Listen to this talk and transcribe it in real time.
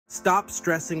Stop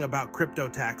stressing about crypto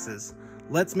taxes.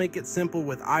 Let's make it simple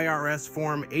with IRS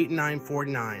Form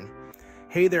 8949.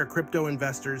 Hey there, crypto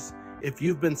investors. If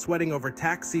you've been sweating over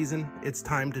tax season, it's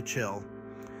time to chill.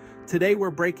 Today,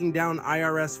 we're breaking down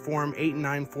IRS Form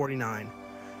 8949,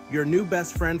 your new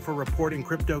best friend for reporting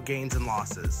crypto gains and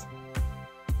losses.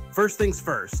 First things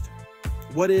first,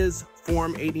 what is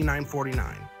Form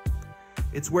 8949?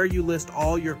 It's where you list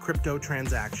all your crypto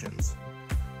transactions.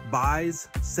 Buys,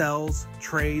 sells,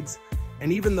 trades,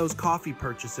 and even those coffee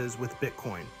purchases with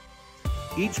Bitcoin.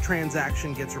 Each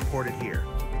transaction gets reported here.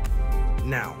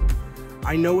 Now,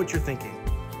 I know what you're thinking.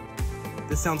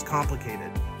 This sounds complicated.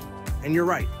 And you're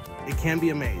right, it can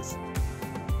be a maze.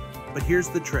 But here's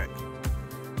the trick.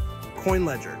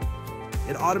 CoinLedger.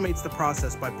 It automates the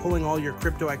process by pulling all your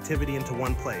crypto activity into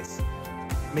one place,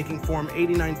 making Form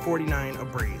 8949 a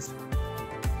breeze.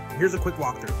 Here's a quick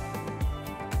walkthrough.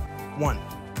 1.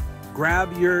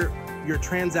 Grab your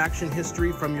transaction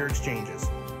history from your exchanges.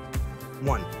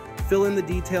 1. Fill in the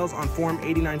details on Form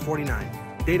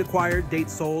 8949. Date acquired, date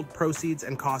sold, proceeds,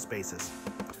 and cost basis.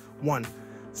 1.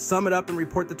 Sum it up and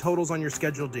report the totals on your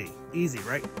Schedule D. Easy,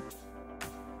 right?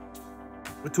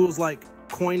 With tools like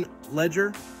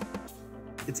CoinLedger,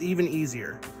 it's even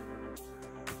easier.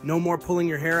 No more pulling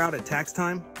your hair out at tax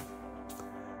time?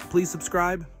 Please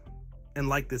subscribe and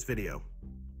like this video.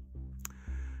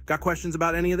 Got questions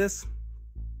about any of this?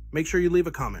 Make sure you leave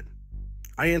a comment.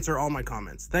 I answer all my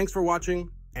comments. Thanks for watching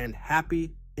and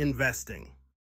happy investing.